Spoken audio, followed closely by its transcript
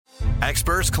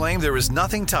Experts claim there is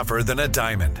nothing tougher than a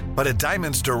diamond. But at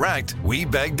Diamonds Direct, we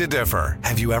beg to differ.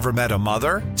 Have you ever met a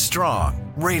mother?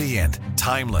 Strong, radiant,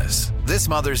 timeless. This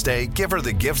Mother's Day, give her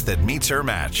the gift that meets her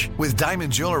match. With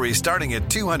diamond jewelry starting at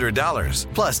 $200.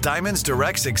 Plus Diamonds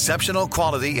Direct's exceptional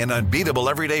quality and unbeatable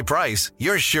everyday price,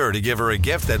 you're sure to give her a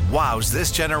gift that wows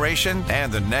this generation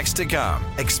and the next to come.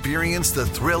 Experience the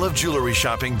thrill of jewelry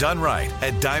shopping done right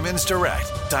at Diamonds Direct.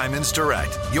 Diamonds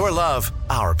Direct. Your love,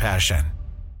 our passion.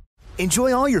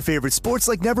 Enjoy all your favorite sports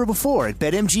like never before at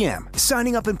BetMGM.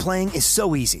 Signing up and playing is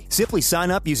so easy. Simply sign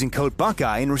up using code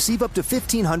Buckeye and receive up to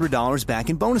 $1,500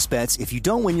 back in bonus bets if you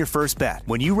don't win your first bet.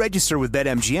 When you register with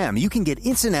BetMGM, you can get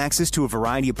instant access to a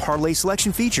variety of parlay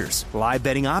selection features, live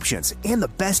betting options, and the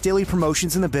best daily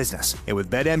promotions in the business. And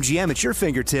with BetMGM at your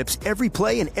fingertips, every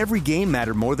play and every game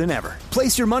matter more than ever.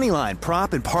 Place your moneyline,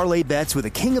 prop, and parlay bets with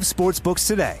the king of sportsbooks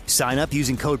today. Sign up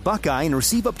using code Buckeye and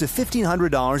receive up to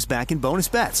 $1,500 back in bonus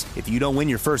bets if you don't win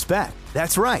your first bet.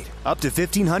 That's right, up to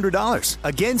 $1,500.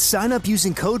 Again, sign up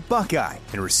using code Buckeye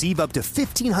and receive up to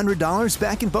 $1,500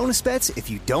 back in bonus bets if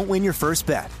you don't win your first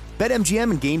bet.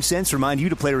 BetMGM and GameSense remind you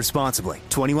to play responsibly.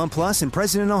 21 plus and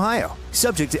present in Ohio.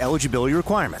 Subject to eligibility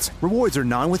requirements. Rewards are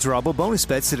non-withdrawable bonus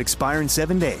bets that expire in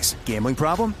 7 days. Gambling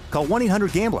problem? Call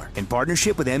 1-800-GAMBLER in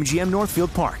partnership with MGM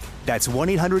Northfield Park. That's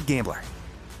 1-800-GAMBLER.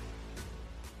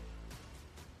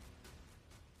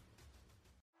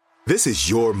 This is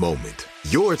your moment,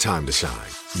 your time to shine,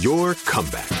 your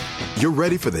comeback. You're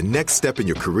ready for the next step in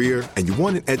your career, and you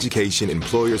want an education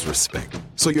employers respect.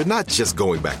 So you're not just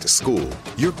going back to school,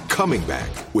 you're coming back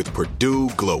with Purdue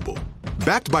Global.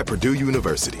 Backed by Purdue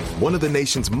University, one of the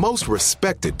nation's most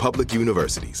respected public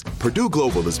universities, Purdue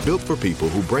Global is built for people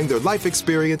who bring their life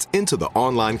experience into the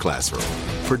online classroom.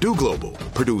 Purdue Global,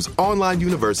 Purdue's online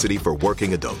university for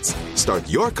working adults. Start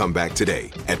your comeback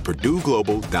today at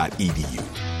purdueglobal.edu.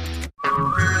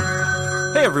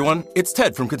 Hey everyone, it's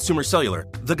Ted from Consumer Cellular,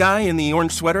 the guy in the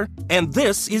orange sweater, and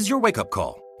this is your wake-up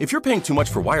call. If you're paying too much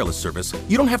for wireless service,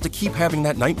 you don't have to keep having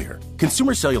that nightmare.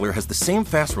 Consumer Cellular has the same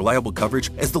fast, reliable coverage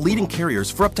as the leading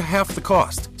carriers for up to half the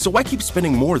cost. So why keep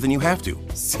spending more than you have to?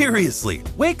 Seriously,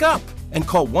 wake up and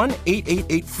call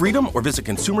 1-888-FREEDOM or visit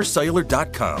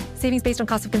consumercellular.com. Savings based on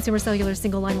cost of Consumer Cellular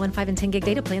single line 1, 5, and 10 gig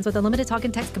data plans with unlimited talk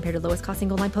and text compared to lowest cost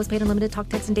single line postpaid unlimited talk,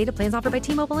 text, and data plans offered by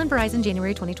T-Mobile and Verizon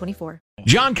January 2024.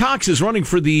 John Cox is running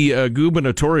for the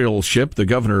gubernatorialship, the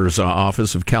governor's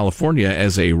office of California,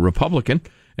 as a Republican,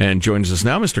 and joins us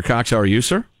now. Mr. Cox, how are you,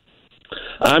 sir?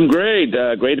 I'm great.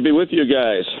 Great to be with you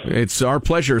guys. It's our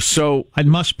pleasure. So I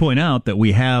must point out that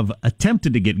we have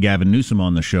attempted to get Gavin Newsom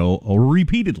on the show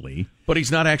repeatedly. But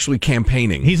he's not actually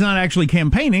campaigning. He's not actually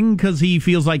campaigning because he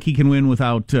feels like he can win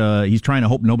without, he's trying to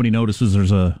hope nobody notices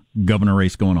there's a governor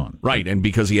race going on. Right, and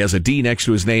because he has a D next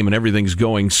to his name and everything's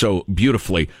going so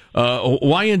beautifully.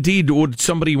 Why indeed would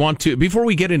somebody want to, before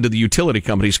we get into the utility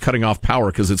companies cutting off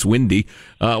power because it's windy,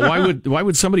 why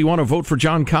would somebody want to vote for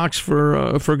John Cox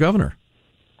for governor?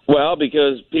 Well,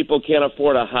 because people can't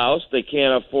afford a house, they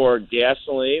can't afford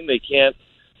gasoline, they can't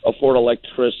afford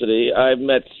electricity. I've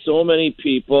met so many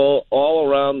people all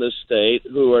around the state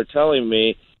who are telling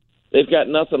me they've got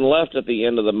nothing left at the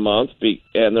end of the month,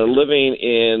 and they're living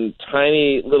in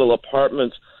tiny little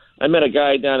apartments. I met a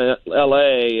guy down in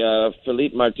L.A.,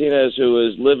 Felipe Martinez, who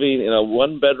is living in a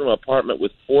one-bedroom apartment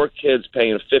with 4 kids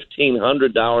paying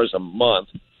 $1,500 a month.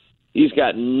 He's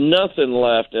got nothing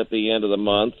left at the end of the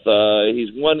month.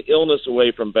 He's one illness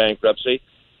away from bankruptcy.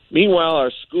 Meanwhile,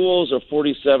 our schools are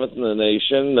 47th in the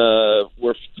nation.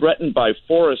 We're threatened by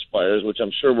forest fires, which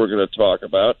I'm sure we're going to talk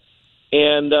about.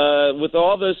 And with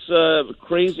all this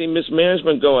crazy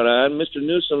mismanagement going on, Mr.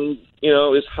 Newsom,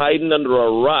 is hiding under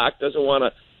a rock, doesn't want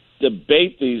to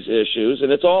debate these issues.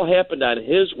 And it's all happened on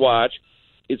his watch.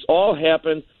 It's all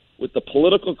happened with the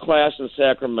political class in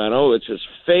Sacramento, which has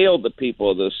failed the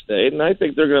people of this state. And I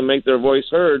think they're going to make their voice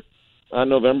heard on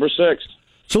November 6th.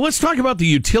 So let's talk about the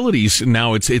utilities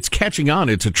now. It's catching on.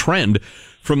 It's a trend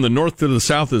from the north to the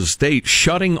south of the state,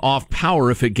 shutting off power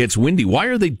if it gets windy. Why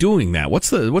are they doing that? What's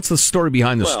the story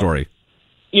behind the story?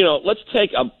 Let's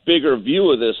take a bigger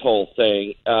view of this whole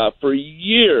thing. For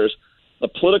years, the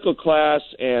political class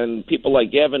and people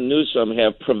like Gavin Newsom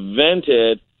have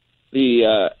prevented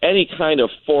any kind of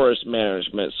forest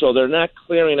management. So they're not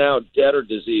clearing out dead or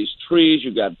diseased trees.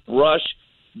 You've got brush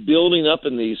building up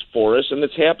in these forests, and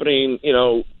it's happening,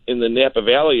 in the Napa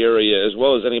Valley area as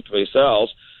well as any place else.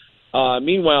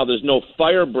 Meanwhile, there's no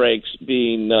fire breaks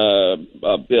being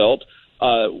built.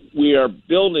 We are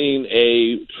building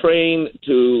a train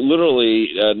to literally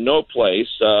no place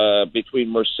between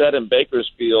Merced and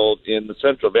Bakersfield in the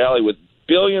Central Valley with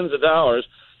billions of dollars.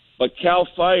 but CAL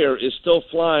FIRE is still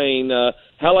flying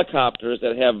helicopters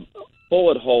that have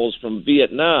bullet holes from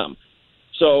Vietnam.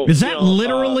 So is that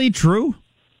literally true?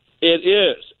 It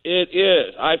is. It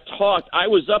is. I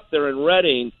was up there in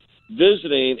Redding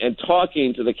visiting and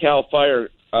talking to the CAL FIRE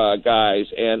guys,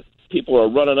 and people are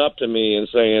running up to me and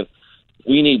saying,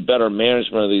 we need better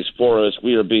management of these forests.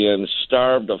 We are being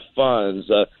starved of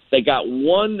funds. They got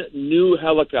one new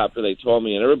helicopter, they told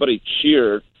me, and everybody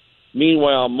cheered.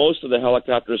 Meanwhile, most of the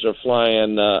helicopters are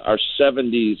flying our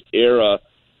 70s era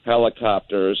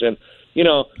helicopters. And,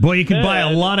 boy, you could buy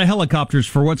a lot of helicopters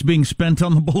for what's being spent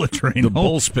on the bullet train. The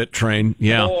Bullspit train,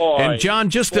 yeah. Boy, and John,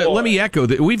 just let me echo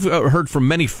that we've heard from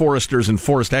many foresters and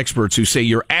forest experts who say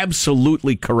you're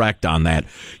absolutely correct on that.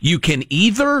 You can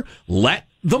either let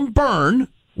them burn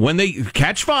when they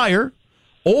catch fire,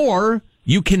 or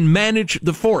you can manage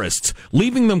the forests.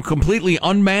 Leaving them completely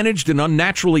unmanaged and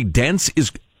unnaturally dense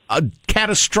is a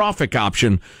catastrophic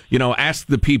option. Ask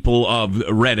the people of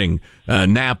Redding,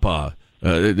 Napa,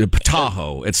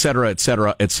 Tahoe, et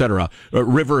cetera,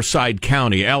 Riverside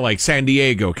County, LA, San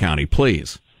Diego County,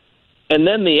 please. And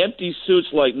then the empty suits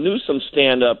like Newsom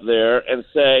stand up there and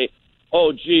say,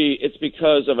 oh, gee, it's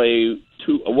because of a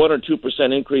 1 or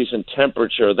 2% increase in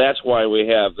temperature. That's why we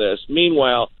have this.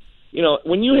 Meanwhile,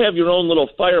 when you have your own little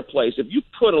fireplace, if you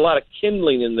put a lot of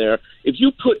kindling in there, if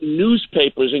you put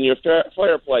newspapers in your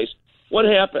fireplace, what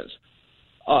happens?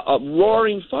 A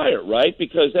roaring fire, right?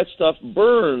 Because that stuff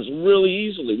burns really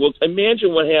easily. Well,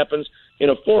 imagine what happens in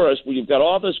a forest where you've got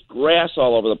all this grass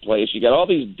all over the place. You got all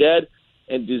these dead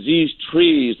and diseased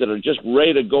trees that are just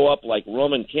ready to go up like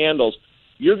Roman candles.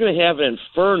 You're going to have an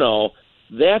inferno.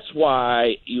 That's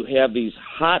why you have these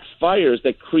hot fires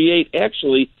that create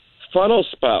actually funnel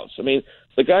spouts. I mean,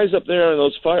 the guys up there in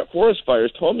those forest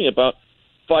fires told me about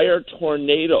fire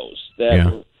tornadoes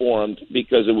that were formed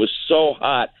because it was so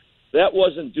hot. That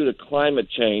wasn't due to climate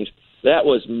change. That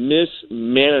was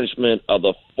mismanagement of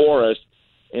the forest,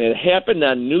 and it happened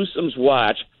on Newsom's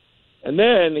watch. And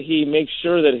then he makes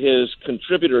sure that his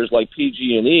contributors like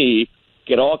PG&E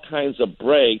get all kinds of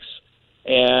breaks,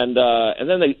 and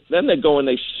then they go and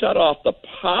they shut off the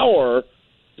power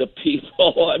to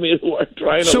people. I mean, who are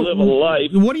trying to live a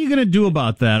life. What are you going to do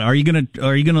about that? Are you going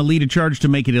to lead a charge to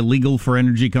make it illegal for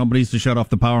energy companies to shut off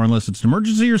the power unless it's an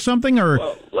emergency or something? Or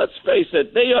well, let's face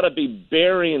it, they ought to be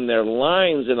burying their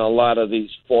lines in a lot of these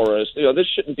forests. This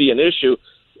shouldn't be an issue.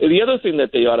 The other thing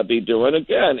that they ought to be doing,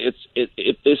 again,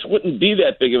 this wouldn't be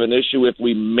that big of an issue if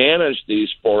we managed these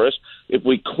forests, if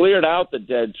we cleared out the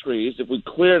dead trees, if we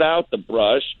cleared out the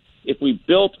brush, if we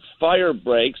built fire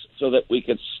breaks so that we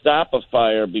could stop a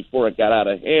fire before it got out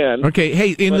of hand. Okay,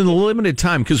 hey, in the limited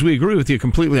time, because we agree with you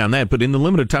completely on that, but in the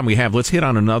limited time we have, let's hit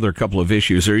on another couple of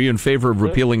issues. Are you in favor of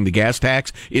repealing the gas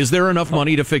tax? Is there enough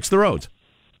money to fix the roads?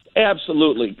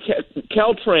 Absolutely.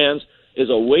 Caltrans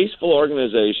is a wasteful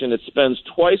organization. It spends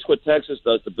twice what Texas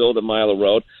does to build a mile of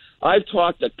road. I've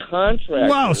talked to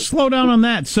contractors. Wow, slow down on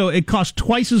that. So it costs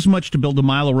twice as much to build a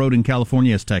mile of road in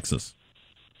California as Texas.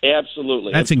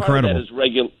 Absolutely. That's incredible.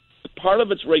 Part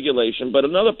of it's regulation, but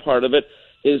another part of it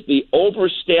is the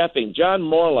overstaffing.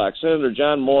 Senator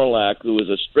John Morlack, who is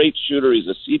a straight shooter, he's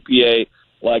a CPA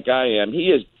like I am, he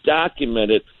has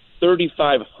documented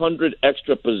 3,500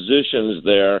 extra positions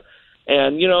there.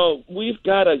 And, we've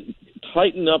got to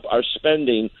tighten up our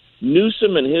spending.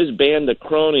 Newsom and his band of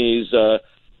cronies,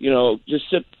 just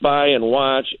sit by and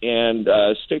watch and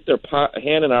stick their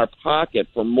hand in our pocket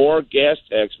for more gas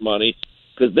tax money,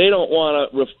 because they don't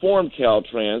want to reform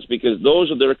Caltrans because those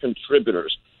are their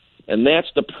contributors. And that's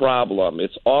the problem.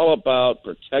 It's all about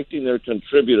protecting their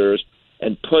contributors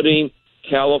and putting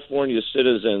California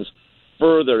citizens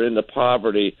further into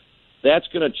poverty. That's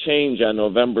going to change on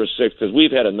November 6th because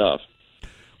we've had enough.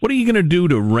 What are you going to do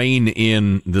to rein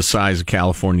in the size of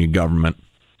California government?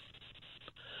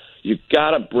 You've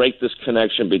got to break this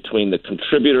connection between the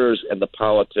contributors and the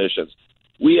politicians.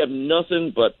 We have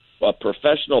nothing but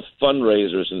professional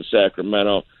fundraisers in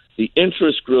Sacramento, the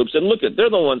interest groups, and they're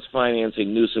the ones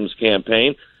financing Newsom's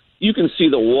campaign. You can see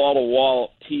the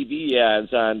wall-to-wall TV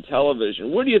ads on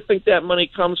television. Where do you think that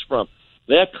money comes from?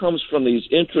 That comes from these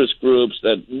interest groups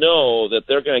that know that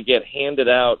they're going to get handed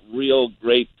out real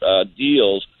great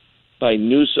deals by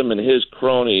Newsom and his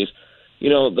cronies.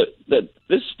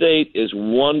 This state is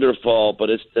wonderful, but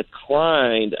it's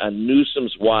declined on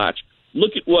Newsom's watch.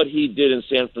 Look at what he did in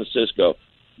San Francisco.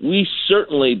 We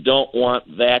certainly don't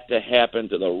want that to happen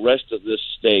to the rest of this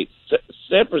state.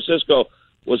 San Francisco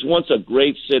was once a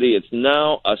great city. It's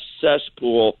now a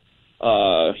cesspool,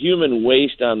 human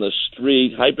waste on the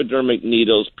street, hypodermic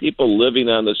needles, people living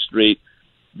on the street.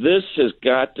 This has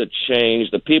got to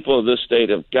change. The people of this state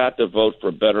have got to vote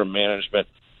for better management.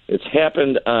 It's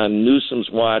happened on Newsom's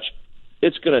watch.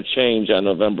 It's going to change on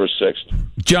November 6th.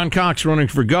 John Cox running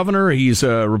for governor. He's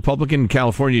a Republican in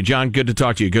California. John, good to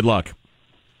talk to you. Good luck.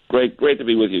 Great to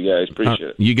be with you guys. Appreciate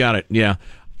it. You got it. Yeah.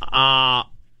 What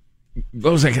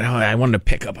was I wanted to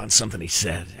pick up on something he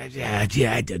said. Yeah,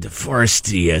 the forest,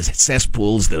 the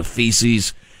cesspools, the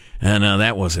feces, and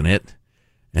that wasn't it.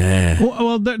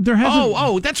 Well, there hasn't...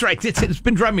 Oh, that's right. It's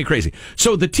been driving me crazy.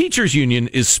 So the teachers union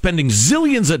is spending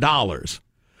zillions of dollars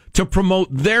to promote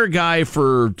their guy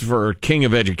for King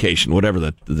of Education, whatever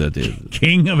that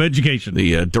King of Education,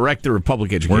 the director of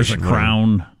public education. Where's the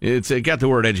crown? It got the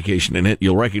word education in it.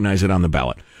 You'll recognize it on the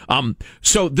ballot.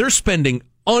 So they're spending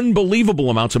unbelievable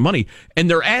amounts of money, and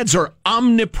their ads are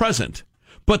omnipresent.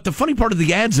 But the funny part of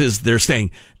the ads is they're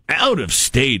saying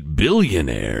out-of-state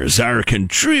billionaires are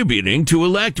contributing to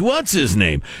elect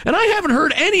what's-his-name. And I haven't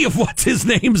heard any of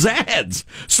what's-his-name's ads.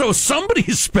 So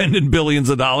somebody's spending billions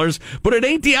of dollars, but it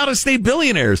ain't the out-of-state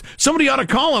billionaires. Somebody ought to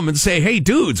call them and say, hey,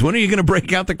 dudes, when are you going to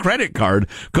break out the credit card?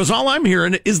 Because all I'm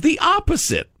hearing is the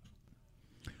opposite.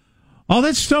 All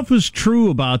that stuff is true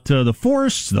about the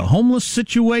forests, the homeless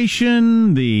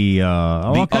situation,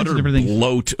 all kinds of different things. The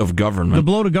bloat of government. The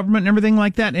bloat of government and everything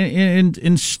like that.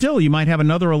 And still, you might have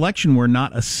another election where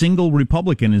not a single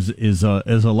Republican is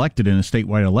elected in a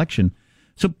statewide election.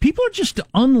 So people are just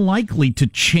unlikely to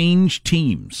change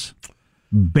teams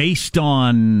based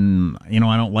on, I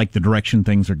don't like the direction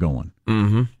things are going.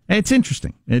 Mm-hmm. It's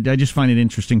interesting. I just find it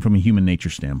interesting from a human nature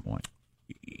standpoint.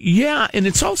 Yeah, and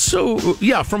it's also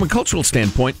from a cultural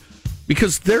standpoint,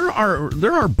 because there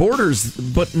are borders,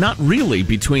 but not really,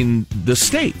 between the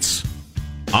states,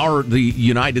 the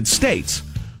United States.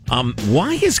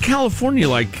 Why is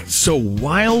California so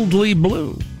wildly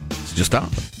blue? It's just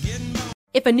odd.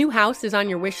 If a new house is on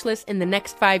your wish list in the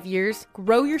next 5 years,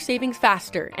 grow your savings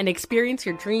faster and experience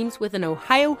your dreams with an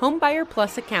Ohio Homebuyer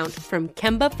Plus account from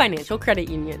Kemba Financial Credit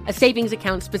Union. A savings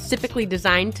account specifically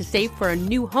designed to save for a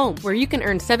new home, where you can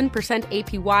earn 7%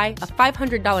 APY,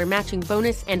 a $500 matching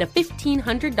bonus, and a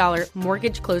 $1,500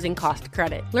 mortgage closing cost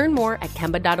credit. Learn more at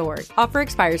Kemba.org. Offer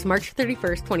expires March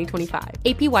 31st, 2025.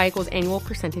 APY equals annual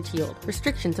percentage yield.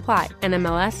 Restrictions apply.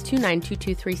 NMLS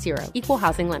 292230. Equal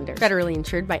housing lender. Federally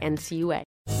insured by NCUA.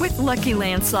 With Lucky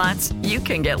Land Slots, you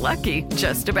can get lucky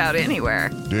just about anywhere.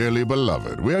 Dearly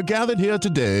beloved, we are gathered here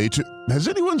today to... Has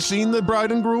anyone seen the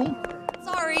bride and groom?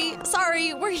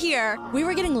 Sorry, we're here. We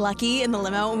were getting lucky in the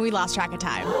limo and we lost track of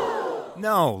time.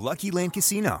 No, Lucky Land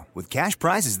Casino, with cash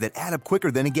prizes that add up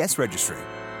quicker than a guest registry.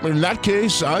 In that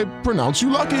case, I pronounce you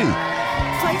lucky.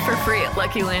 Play for free at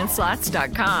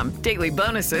LuckyLandSlots.com. Daily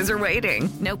bonuses are waiting.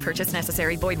 No purchase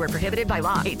necessary. Void where prohibited by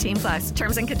law. 18+.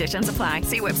 Terms and conditions apply.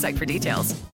 See website for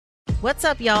details. What's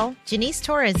up, y'all? Janice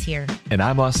Torres here. And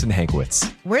I'm Austin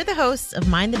Hankwitz. We're the hosts of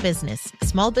Mind the Business,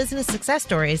 Small Business Success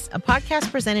Stories, a podcast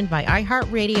presented by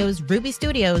iHeartRadio's Ruby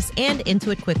Studios and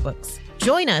Intuit QuickBooks.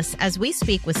 Join us as we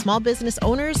speak with small business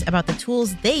owners about the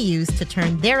tools they use to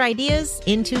turn their ideas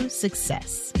into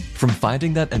success. From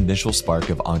finding that initial spark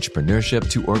of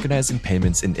entrepreneurship to organizing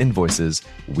payments and invoices,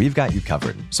 we've got you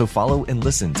covered. So follow and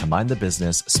listen to Mind the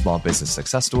Business Small Business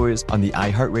Success Stories on the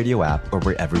iHeartRadio app or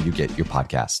wherever you get your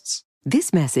podcasts.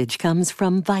 This message comes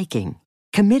from Viking,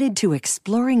 committed to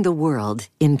exploring the world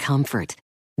in comfort.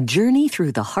 Journey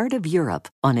through the heart of Europe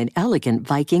on an elegant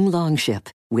Viking longship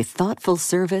with thoughtful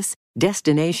service,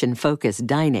 destination-focused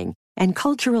dining, and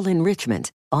cultural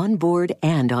enrichment on board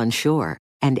and on shore.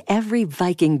 And every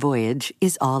Viking voyage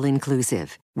is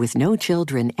all-inclusive, with no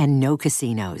children and no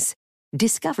casinos.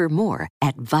 Discover more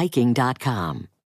at Viking.com.